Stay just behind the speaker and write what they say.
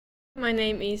My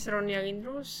name is Ronja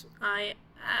Lindros. I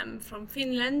am from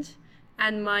Finland,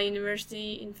 and my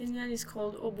university in Finland is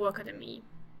called Åbo Academy.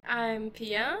 I'm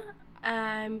Pia.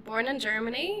 I'm born in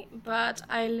Germany, but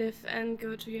I live and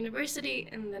go to university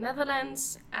in the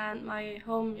Netherlands, and my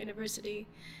home university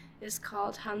is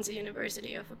called Hansa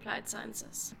University of Applied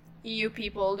Sciences. EU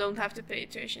people don't have to pay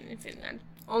tuition in Finland,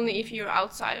 only if you're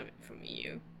outside from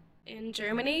EU. In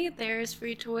Germany, there's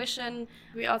free tuition.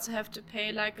 We also have to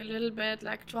pay like a little bit,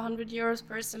 like 200 euros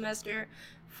per semester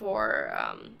for,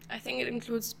 I think it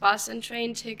includes bus and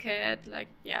train ticket, like,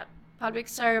 yeah, public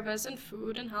service and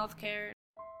food and healthcare.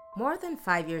 More than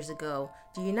 5 years ago,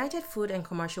 the United Food and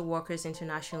Commercial Workers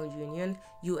International Union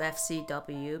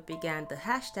 (UFCW) began the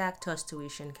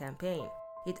 #TouchTuition campaign.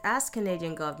 It asked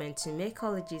Canadian government to make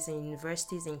colleges and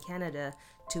universities in Canada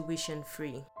tuition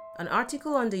free. An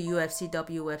article on the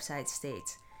UFCW website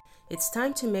states, "It's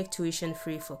time to make tuition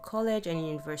free for college and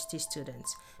university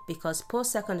students because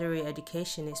post-secondary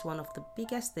education is one of the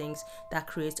biggest things that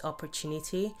creates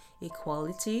opportunity,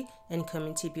 equality, and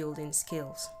community building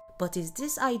skills." But is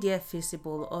this idea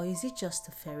feasible or is it just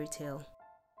a fairy tale?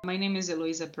 My name is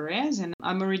Eloisa Perez, and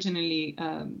I'm originally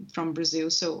from Brazil.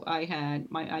 So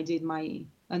I did my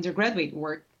undergraduate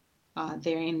work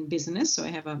there in business. So I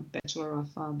have a Bachelor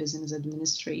of Business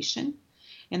Administration.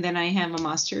 And then I have a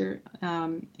Master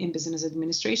in Business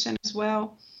Administration as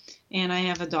well. And I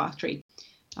have a doctorate.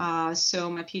 So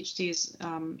my PhD is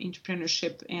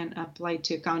entrepreneurship and applied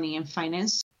to accounting and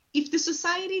finance. If the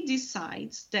society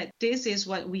decides that this is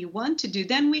what we want to do,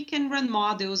 then we can run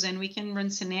models and we can run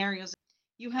scenarios.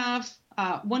 You have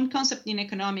one concept in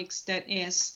economics that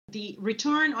is the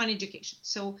return on education.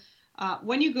 So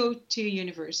when you go to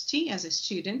university as a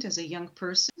student, as a young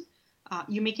person,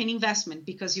 you make an investment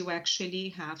because you actually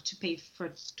have to pay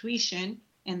for tuition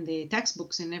and the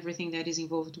textbooks and everything that is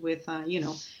involved with,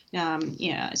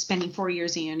 spending 4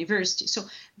 years in university. So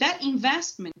that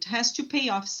investment has to pay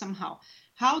off somehow.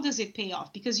 How does it pay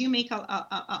off? Because you make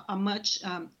a much,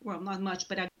 not much,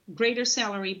 but a greater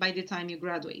salary by the time you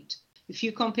graduate. If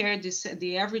you compare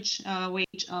the average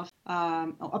wage of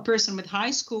a person with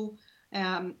high school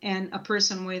and a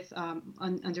person with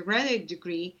an undergraduate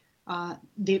degree,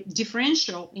 the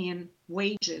differential in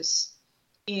wages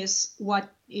is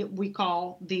what we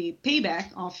call the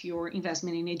payback of your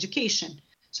investment in education.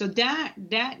 So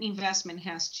that investment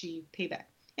has to pay back.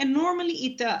 And normally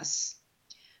it does.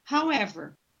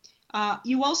 However,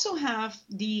 you also have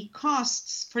the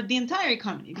costs for the entire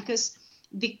economy because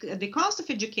the cost of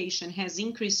education has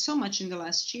increased so much in the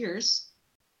last years.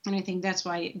 And I think that's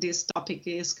why this topic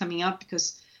is coming up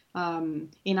because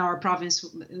in our province,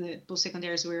 the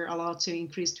post-secondaries were allowed to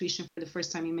increase tuition for the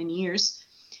first time in many years,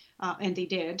 and they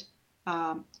did.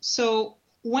 So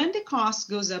when the cost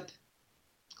goes up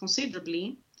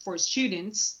considerably for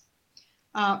students,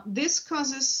 this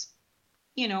causes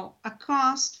a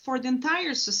cost for the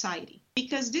entire society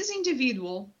because this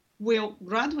individual will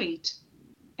graduate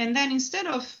and then instead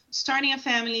of starting a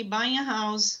family, buying a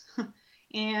house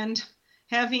and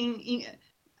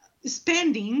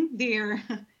spending their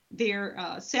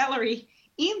salary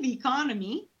in the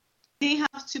economy, they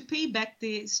have to pay back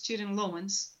the student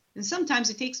loans. And sometimes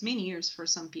it takes many years for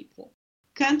some people.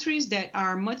 Countries that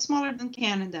are much smaller than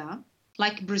Canada,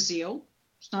 like Brazil,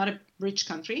 it's not a rich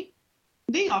country,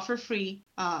 they offer free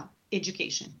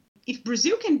education. If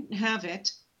Brazil can have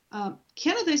it,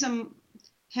 Canada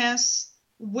has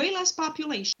way less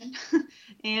population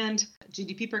and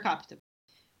GDP per capita.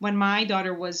 When my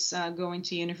daughter was going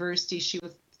to university,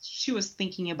 she was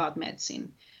thinking about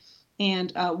medicine.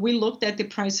 And we looked at the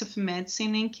price of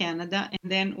medicine in Canada.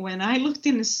 And then when I looked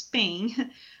in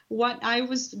Spain, what I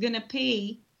was going to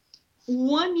pay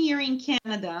 1 year in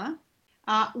Canada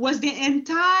was the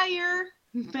entire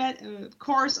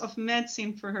course of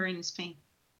medicine for her in Spain.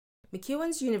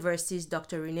 McEwan's University's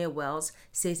Dr. Renee Wells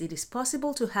says it is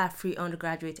possible to have free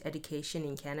undergraduate education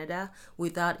in Canada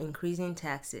without increasing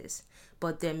taxes,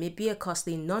 but there may be a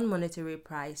costly non-monetary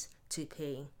price to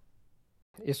pay.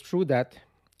 It's true that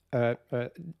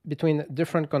between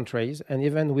different countries and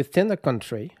even within a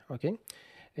country, okay,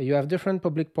 you have different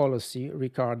public policy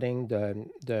regarding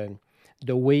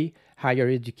the way higher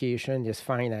education is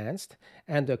financed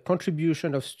and the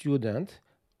contribution of students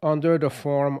under the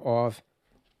form of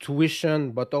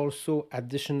tuition, but also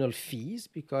additional fees,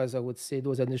 because I would say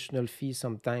those additional fees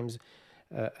sometimes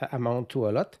amount to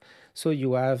a lot. So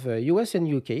you have US and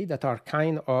UK that are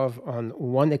kind of on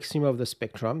one extreme of the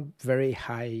spectrum, very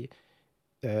high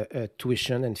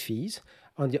tuition and fees.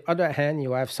 On the other hand,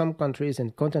 you have some countries in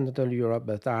continental Europe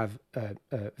that have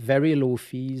very low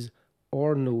fees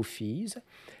or no fees.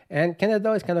 And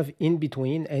Canada is kind of in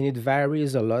between, and it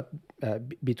varies a lot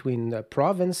between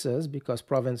provinces, because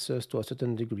provinces, to a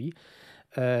certain degree,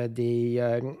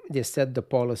 they set the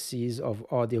policies of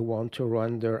how they want to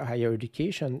run their higher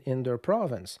education in their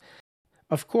province.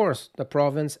 Of course, the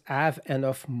province have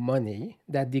enough money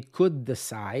that they could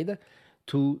decide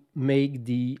to make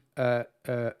the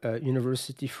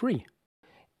university free.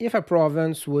 If a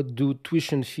province would do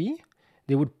tuition fee,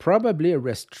 they would probably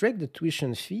restrict the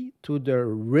tuition fee to the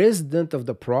resident of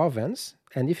the province.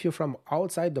 And if you're from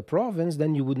outside the province,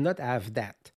 then you would not have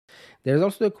that. There's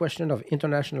also the question of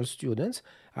international students.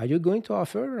 Are you going to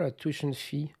offer a tuition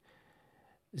fee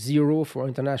zero for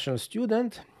international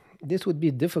student? This would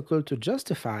be difficult to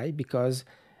justify because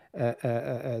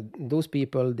those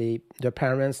people, their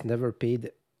parents never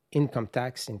paid income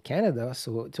tax in Canada.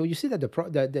 So you see that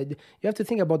you have to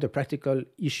think about the practical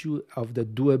issue of the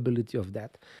doability of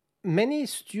that. Many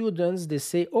students, they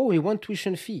say, oh, we want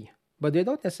tuition fee, but they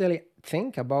don't necessarily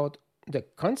think about the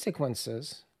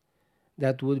consequences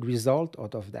that would result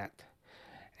out of that.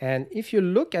 And if you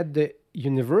look at the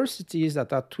universities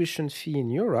that are tuition fee in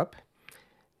Europe,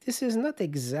 this is not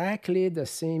exactly the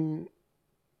same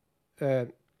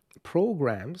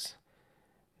programs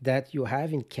that you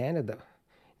have in Canada.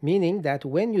 Meaning that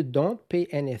when you don't pay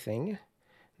anything,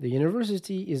 the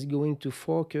university is going to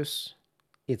focus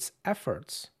its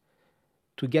efforts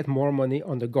to get more money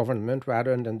on the government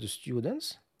rather than the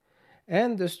students.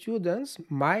 And the students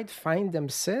might find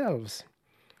themselves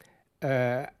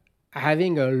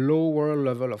having a lower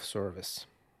level of service.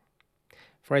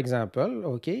 For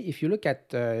example, if you look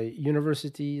at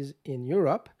universities in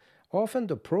Europe, often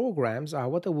the programs are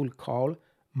what I would call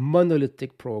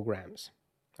monolithic programs.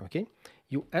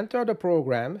 You enter the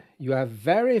program, you have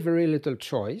very, very little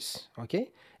choice,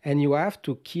 and you have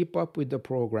to keep up with the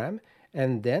program,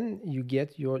 and then you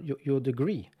get your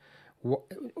degree.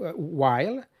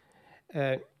 While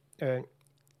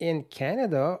in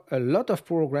Canada, a lot of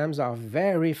programs are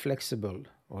very flexible,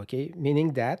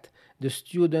 meaning that the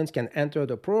students can enter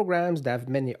the programs, they have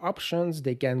many options,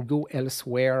 they can go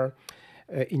elsewhere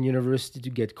in university to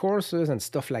get courses and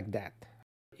stuff like that.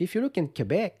 If you look in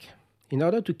Quebec, in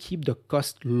order to keep the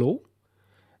cost low,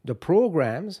 the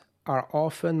programs are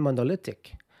often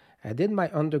monolithic. I did my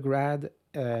undergrad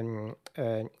in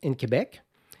Quebec,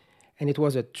 and it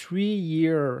was a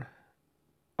 3-year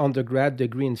undergrad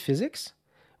degree in physics,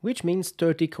 which means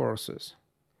 30 courses.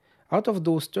 Out of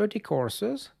those 30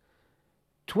 courses,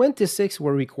 26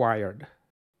 were required.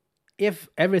 If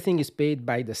everything is paid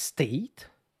by the state,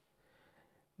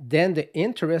 then the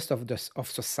interest of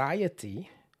society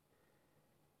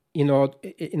in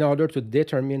order to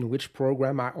determine which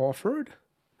program are offered,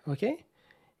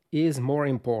 is more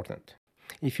important.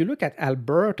 If you look at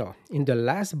Alberta, in the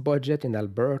last budget in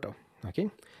Alberta,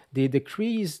 they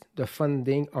decreased the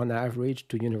funding on average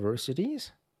to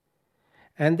universities,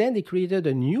 and then they created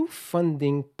a new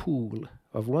funding pool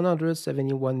of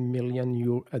 $171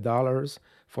 million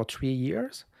for 3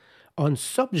 years on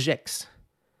subjects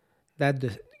that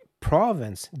the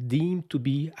province deemed to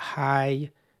be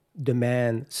high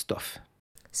demand stuff.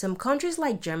 Some countries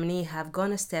like Germany have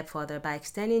gone a step further by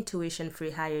extending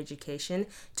tuition-free higher education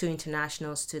to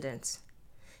international students.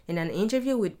 In an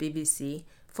interview with BBC,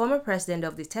 former president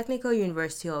of the Technical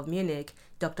University of Munich,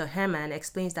 Dr. Hermann,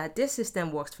 explains that this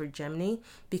system works for Germany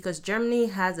because Germany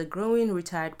has a growing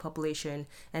retired population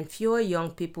and fewer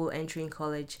young people entering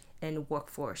college and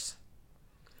workforce.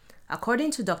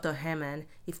 According to Dr. Hermann,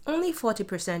 if only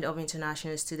 40% of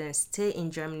international students stay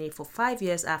in Germany for 5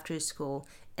 years after school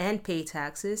and pay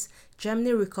taxes,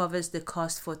 Germany recovers the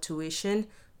cost for tuition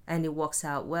and it works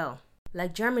out well.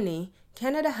 Like Germany,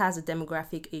 Canada has a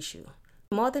demographic issue.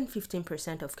 More than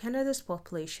 15% of Canada's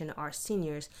population are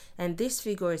seniors, and this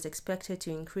figure is expected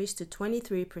to increase to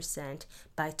 23%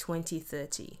 by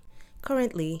 2030.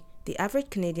 Currently, the average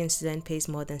Canadian student pays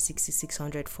more than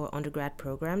 $6,600 for undergrad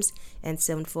programs and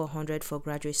 $7,400 for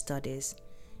graduate studies.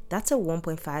 That's a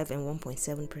 1.5 and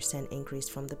 1.7% increase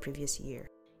from the previous year.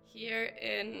 Here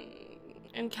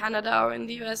in Canada or in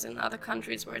the US and other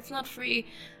countries where it's not free,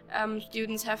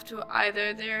 students have to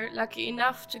either they're lucky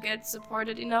enough to get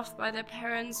supported enough by their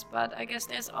parents, but I guess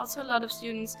there's also a lot of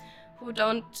students who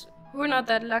are not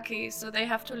that lucky, so they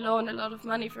have to loan a lot of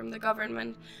money from the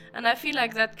government. And I feel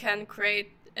like that can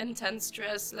create intense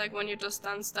stress. Like when you're just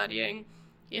done studying,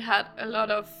 you had a lot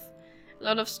of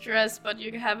stress, but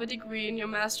you have a degree and you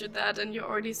mastered that, and you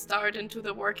already start into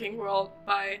the working world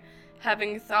by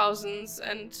having thousands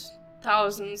and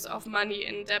thousands of money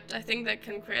in debt. I think that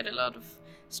can create a lot of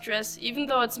stress, even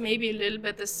though it's maybe a little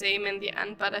bit the same in the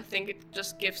end, but I think it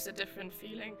just gives a different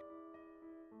feeling.